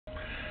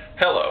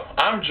Hello,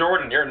 I'm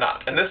Jordan, you're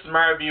not, and this is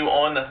my review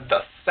on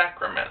The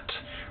Sacrament,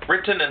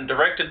 written and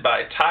directed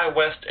by Ty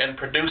West and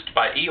produced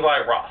by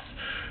Eli Roth,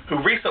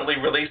 who recently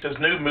released his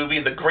new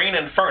movie, The Green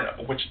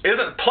Inferno, which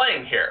isn't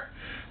playing here.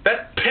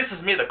 That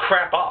pisses me the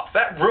crap off.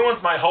 That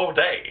ruins my whole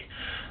day.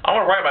 I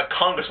want to write my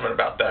congressman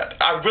about that.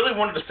 I really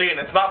wanted to see it,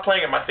 and it's not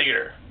playing in my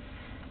theater.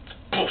 It's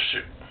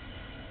bullshit.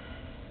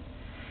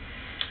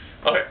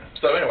 Okay,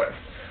 so anyway,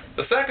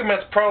 The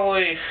Sacrament's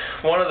probably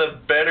one of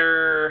the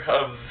better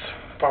of...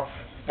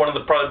 one of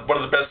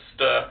the best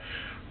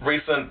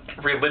recent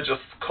religious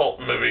cult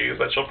movies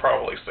that you'll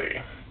probably see.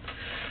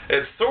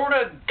 It sort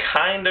of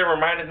kind of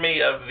reminded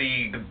me of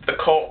the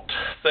cult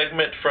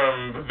segment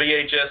from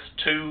VHS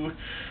 2,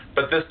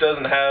 but this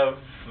doesn't have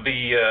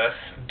the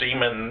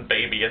demon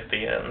baby at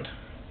the end.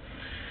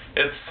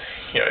 It's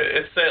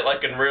it's set like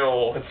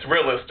it's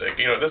realistic.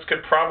 This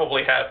could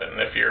probably happen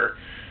if you're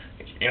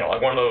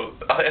like one of those.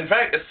 In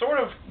fact, it's sort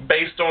of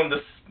based on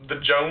the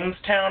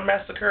Jonestown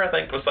massacre. I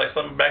think it was like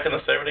something back in the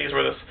 70s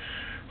where this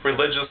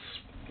religious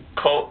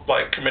cult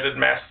like committed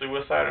mass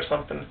suicide or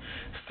something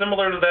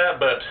similar to that,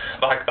 but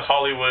like the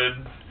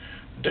Hollywood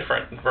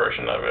different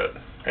version of it,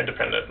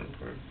 independent.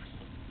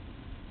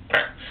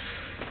 Alright.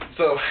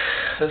 So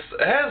it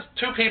has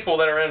two people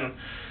that are in.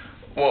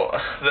 Well,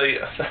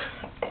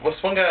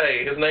 this one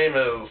guy, his name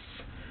is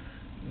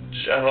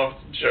I don't know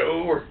if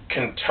Joe or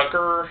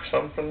Kentucker or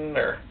something,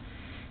 or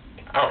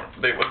I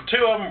don't know.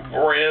 Two of them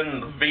were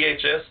in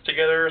VHS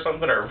together or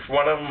something, or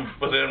one of them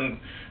was in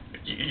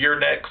You're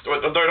Next. They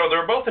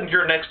were both in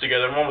You're Next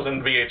together, and one was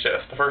in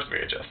VHS, the first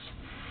VHS.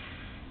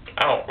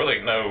 I don't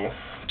really know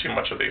too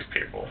much of these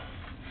people.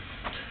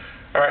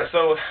 Alright,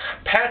 so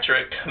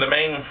Patrick,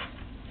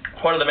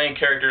 one of the main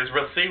characters,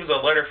 receives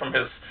a letter from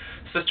his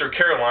sister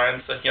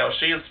Caroline. So,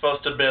 she is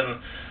supposed to have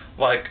been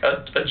like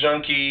a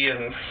junkie,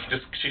 and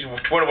she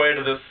went away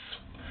to this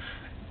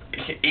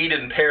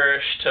Eden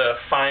Parish to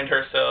find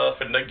herself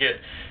and to get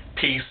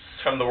peace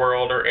from the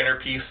world, or inner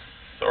peace,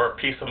 or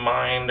peace of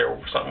mind,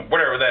 or something,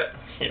 whatever that,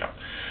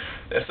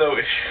 And so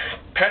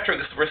Patrick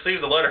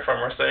receives a letter from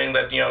her saying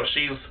that,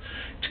 she's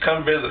to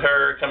come visit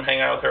her, come hang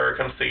out with her,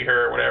 come see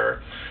her, or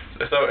whatever.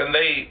 So, and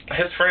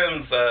his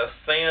friends,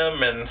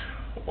 Sam and,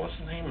 what's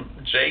his name,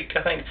 Jake,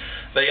 I think,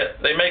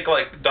 they make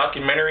like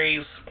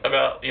documentaries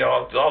about,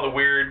 all the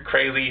weird,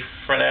 crazy,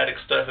 frenetic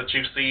stuff that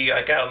you see,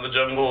 like out in the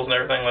jungles and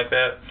everything like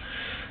that.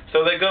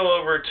 So they go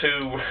over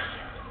to,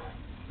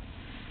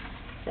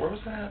 where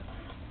was that?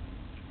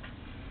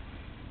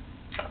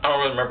 I don't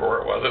really remember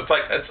where it was. It's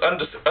like, it's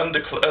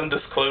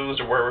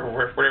undisclosed, or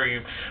wherever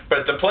you,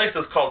 but the place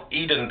is called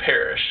Eden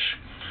Parish.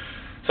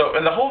 So,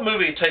 and the whole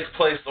movie takes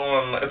place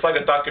on, it's like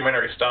a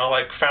documentary style,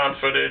 like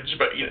found footage,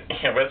 but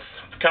it's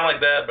kind of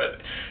like that, but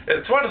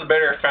it's one of the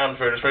better found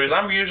footage movies.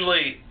 I'm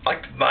usually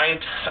like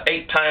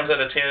 8 times out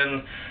of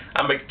 10,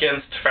 I'm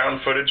against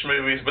found footage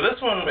movies, but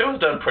this one, it was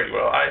done pretty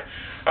well.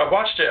 I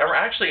watched it,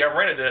 actually I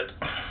rented it,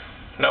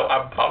 no,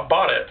 I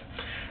bought it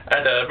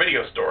at a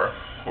video store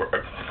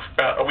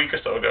about a week or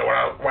so ago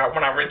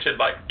when I rented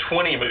like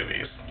 20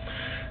 movies.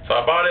 So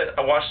I bought it,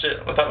 I watched it,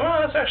 I thought,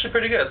 well, that's actually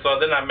pretty good. So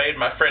then I made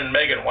my friend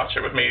Megan watch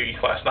it with me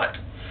last night.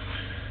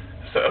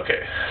 So,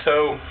 okay,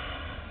 so,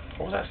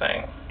 what was I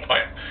saying?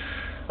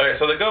 Okay,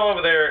 so they go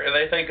over there and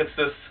they think it's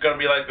going to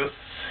be like this,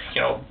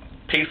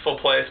 peaceful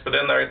place, but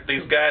then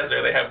these guys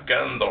there, they have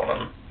guns on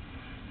them.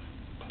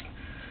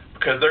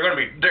 Because they're going to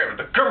be,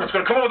 the government's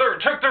going to come over there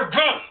and take their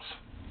guns!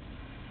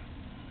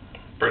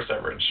 Bruce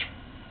Everidge.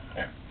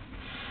 Yeah.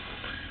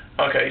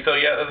 Okay, so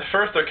yeah, at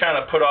first they're kind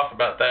of put off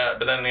about that,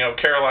 but then,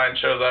 Caroline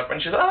shows up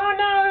and she's, oh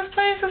no, this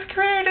place is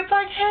great, it's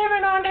like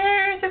heaven on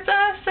earth, it's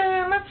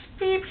awesome, let's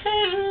be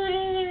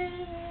happy.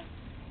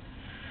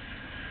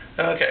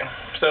 Okay,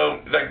 so,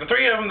 like, the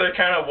three of them, they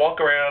kind of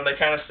walk around, they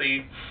kind of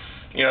see,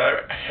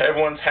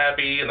 everyone's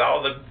happy, and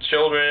all the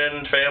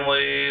children,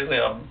 families,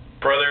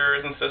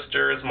 brothers and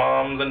sisters,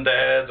 moms and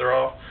dads are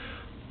all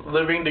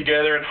living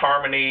together in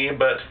harmony,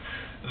 but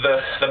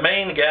the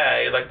main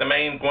guy, like the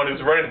main one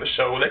who's running the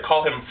show, they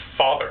call him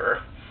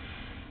Father.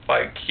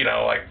 Like, he's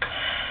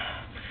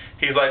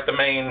like the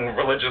main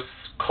religious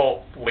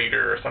cult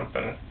leader or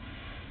something.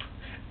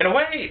 In a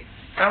way,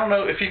 I don't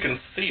know if you can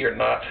see or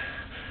not,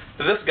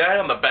 but this guy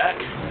on the back,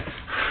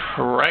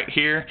 right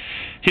here,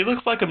 he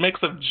looks like a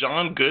mix of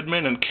John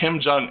Goodman and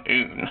Kim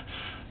Jong-un.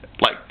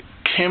 Like,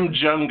 Kim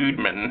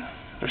Jong-un,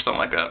 or something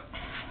like that.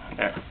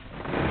 Yeah.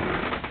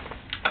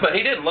 But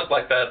he didn't look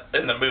like that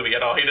in the movie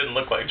at all. He didn't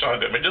look like John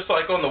Goodman. Just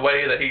like on the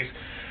way that he's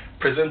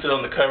presented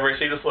on the covers,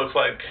 he just looks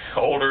like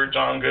older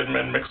John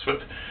Goodman mixed with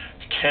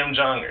Kim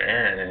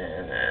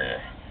Jong-un.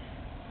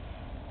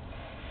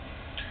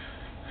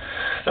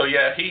 So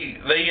yeah,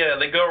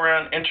 they go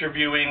around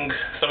interviewing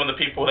some of the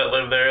people that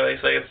live there. They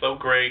say it's so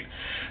great.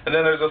 And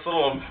then there's this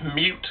little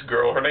mute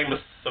girl. Her name is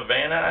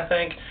Savannah, I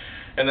think.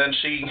 And then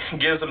she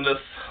gives them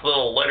this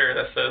little letter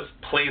that says,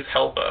 please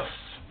help us.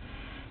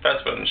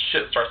 That's when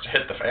shit starts to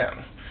hit the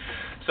fan.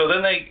 So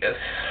then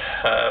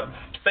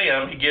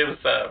Sam, he gives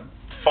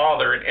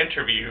Father an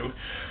interview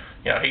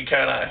he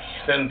kind of,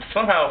 then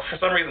somehow, for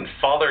some reason,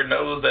 father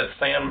knows that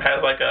Sam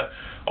has like a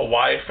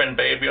wife and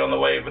baby on the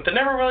way, but they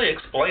never really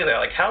explain that.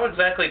 Like, how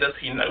exactly does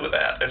he know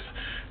that?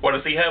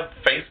 Does he have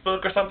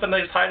Facebook or something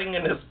that he's hiding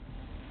in his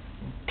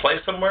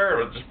place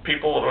somewhere, or just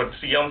people, or is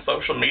he on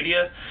social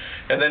media?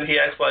 And then he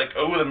acts like,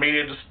 oh, the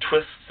media just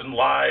twists and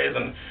lies,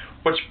 and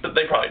which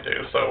they probably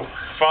do. So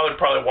father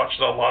probably watches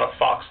a lot of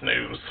Fox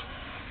News.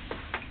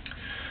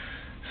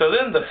 So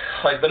then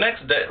the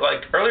next day,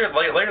 like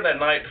later that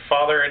night,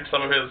 father and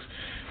some of his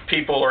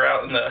people are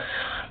out in the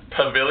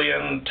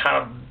pavilion,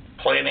 kind of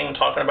planning,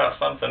 talking about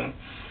something.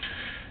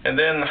 And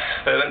then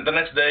the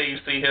next day, you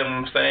see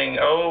him saying,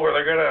 "Oh,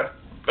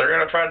 they're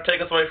gonna try to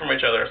take us away from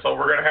each other, so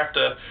we're gonna have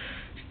to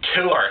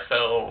kill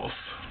ourselves."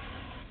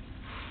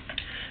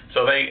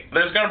 So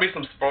there's gonna be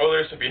some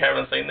spoilers if you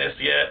haven't seen this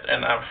yet,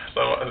 and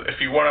so if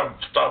you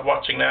want to stop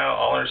watching now,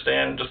 I'll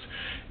understand. Just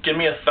give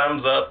me a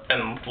thumbs up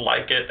and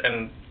like it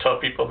and tell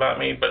people about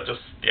me, but just,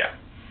 yeah.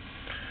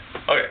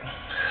 Okay,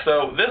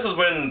 so this is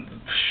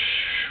when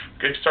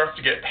it starts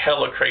to get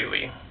hella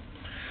crazy.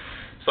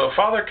 So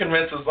father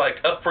convinces like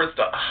upwards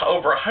to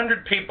over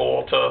 100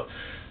 people to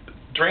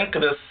drink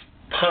this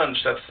punch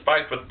that's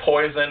spiked with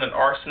poison and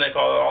arsenic,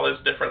 all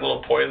these different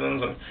little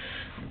poisons, and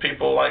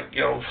people like,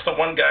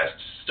 one guy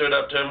stood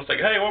up to him and was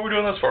like, "Hey, what are we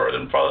doing this for?"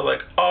 And father's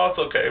like, "Oh, it's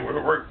okay.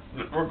 We're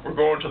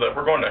going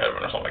to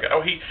heaven," or something like that.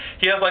 Oh, he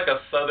has like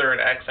a southern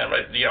accent,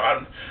 right?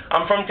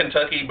 I'm from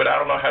Kentucky, but I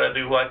don't know how to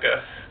do like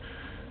a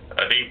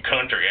deep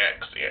country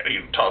accent. He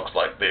talks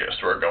like this: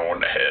 "We're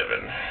going to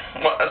heaven."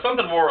 Well,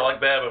 something more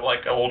like that, but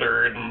like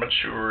older and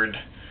matured,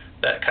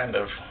 that kind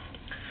of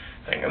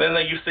thing. And then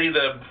you see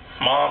the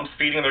moms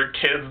feeding their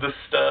kids this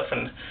stuff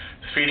and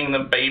feeding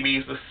them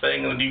babies this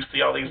thing, and then you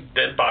see all these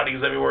dead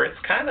bodies everywhere. It's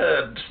kind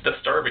of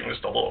disturbing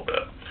just a little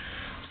bit.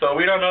 So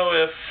we don't know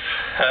if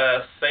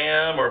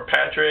Sam or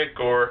Patrick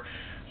or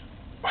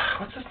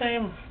what's his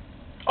name?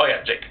 Oh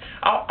yeah, Jake.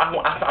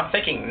 I'm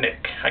thinking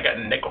Nick. I got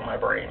Nick on my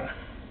brain.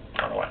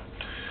 I don't know why.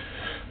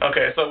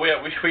 Okay, so we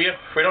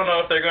don't know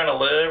if they're going to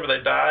live or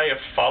they die, if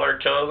father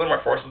kills them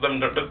or forces them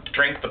to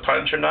drink the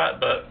punch or not,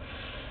 but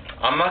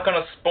I'm not going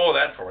to spoil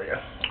that for you.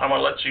 I'm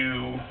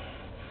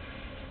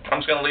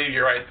just going to leave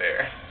you right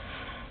there.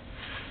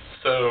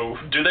 So,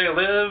 do they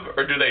live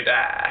or do they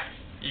die?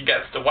 You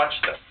got to watch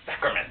The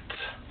Sacrament.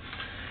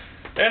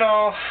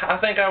 I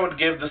think I would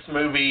give this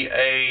movie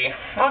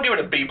I'll give it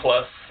a B+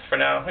 for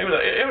now.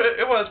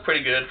 It was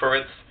pretty good for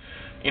its,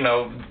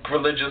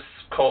 religious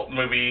cult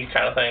movie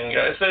kind of thing.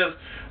 It says,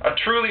 a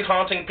truly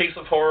haunting piece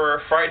of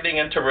horror, frightening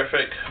and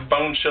terrific,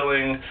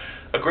 bone-chilling,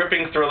 a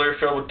gripping thriller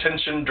filled with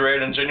tension,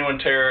 dread, and genuine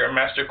terror, a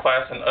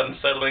masterclass in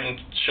unsettling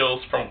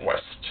chills from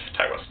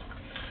Ty West.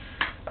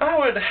 I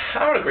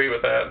would agree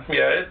with that.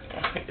 Yeah,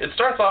 it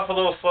starts off a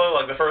little slow,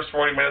 like the first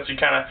 40 minutes you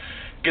kind of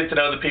get to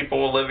know the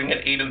people living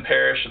in Eden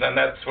Parish, and then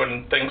that's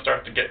when things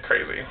start to get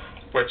crazy,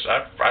 which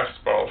I've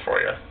spoiled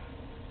for you.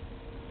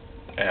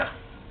 Yeah.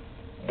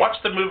 Watch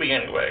the movie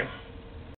anyway.